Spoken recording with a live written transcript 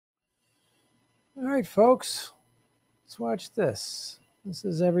All right, folks, let's watch this. This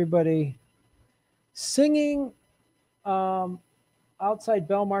is everybody singing outside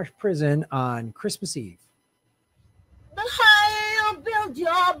Belmarsh Prison on Christmas Eve. The higher you build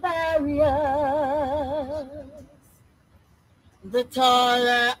your barriers, the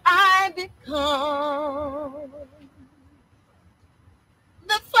taller I become.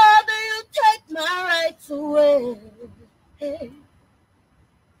 The farther you take my rights away,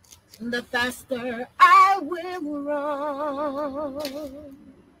 the faster I will run.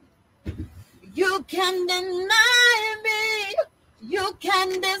 You can deny me, you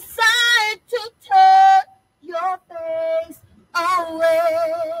can decide to turn your face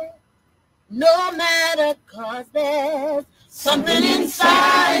away. No matter, 'cause there's something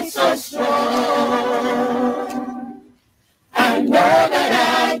inside so strong. I know that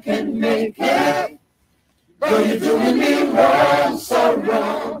I can make it, but you're doing me wrong, so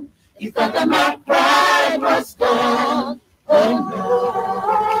wrong. You thought that my pride was gone. Oh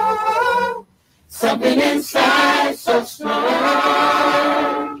no, something inside so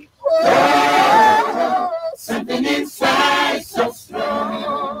strong. Oh, something inside so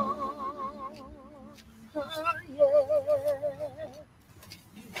strong. Oh, yeah.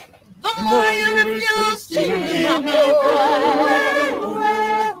 The more you refuse to hear my voice,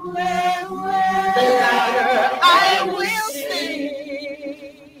 the louder I will sing.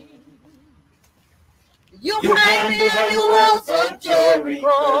 You might be on the walls of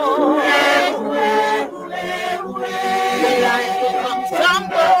Jericho, the light will come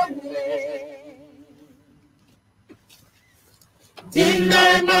tumbling.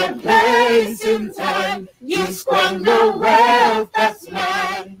 Deny my place in time, you squander wealth that's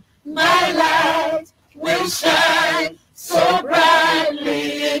mine. My light will shine so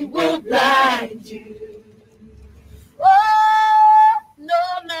brightly it will blind you. Oh,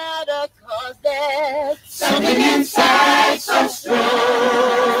 no matter, 'cause there's something inside so strong.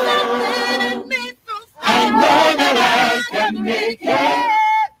 Something in me so strong. I know that I can make it.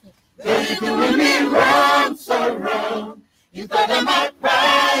 Though you're doing me wrong, so wrong. You thought that my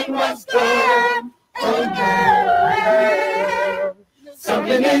pride was gone. Oh no,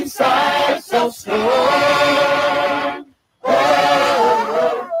 something inside so strong.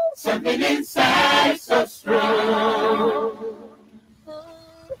 Oh, something inside so strong.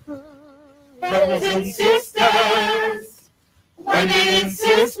 Brothers and sisters, when they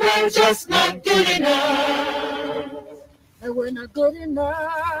insist we're just not good enough, and we're not good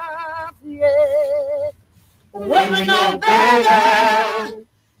enough, yeah. When we know better,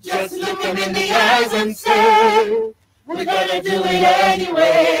 just look them in the eyes and say, we're gonna do it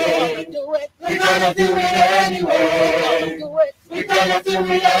anyway. We're gonna do it anyway. We're gonna do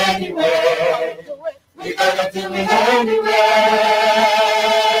it anyway. We're gonna do it anyway.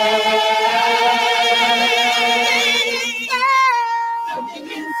 Something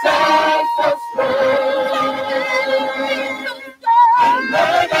inside so strong. I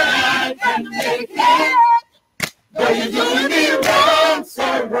know that I can make it. But you're doing me wrong,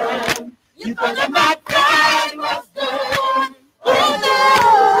 so wrong. You thought that my pride was gone. Oh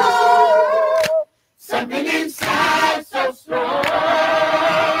no, something inside so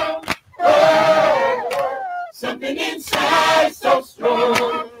strong. Oh, something inside so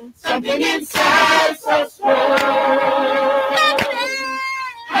strong. Something inside so strong.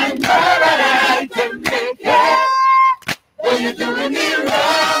 I know that I can make it. But you're doing me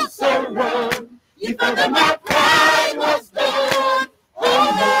wrong, so wrong. You thought that my pride was gone. Oh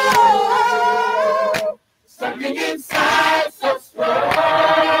no, something inside so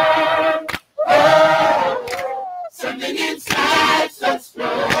strong. Oh, something inside so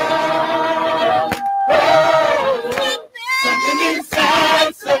strong. Oh, something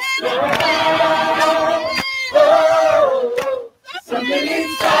inside so strong. Oh, something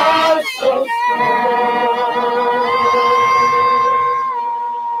inside so strong.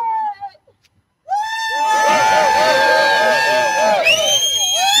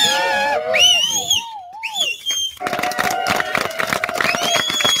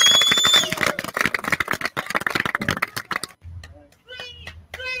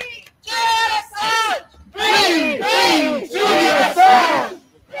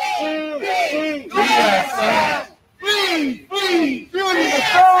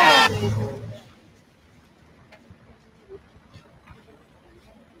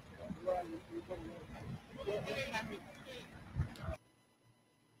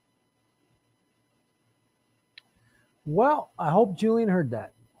 Well, I hope Julian heard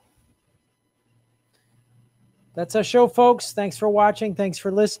that. That's our show, folks. Thanks for watching. Thanks for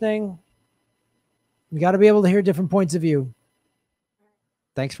listening. We got to be able to hear different points of view.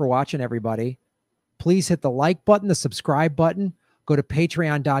 Thanks for watching, everybody. Please hit the like button, the subscribe button. Go to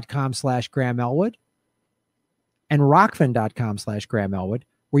patreon.com/Graham Elwood and rockfin.com/Graham Elwood,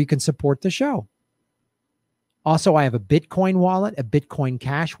 where you can support the show. Also, I have a Bitcoin wallet, a Bitcoin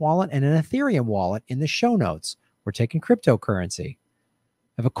Cash wallet, and an Ethereum wallet in the show notes. We're taking cryptocurrency. I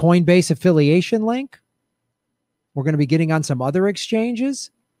have a Coinbase affiliation link. We're going to be getting on some other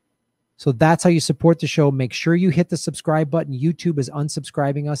exchanges. So that's how you support the show. Make sure you hit the subscribe button. YouTube is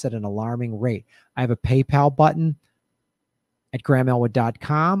unsubscribing us at an alarming rate. I have a PayPal button at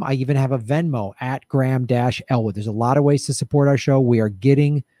GrahamElwood.com. I even have a Venmo at Graham-Elwood. There's a lot of ways to support our show. We are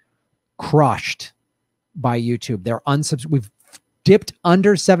getting crushed by YouTube. We've dipped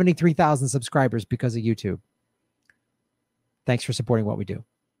under 73,000 subscribers because of YouTube. Thanks for supporting what we do.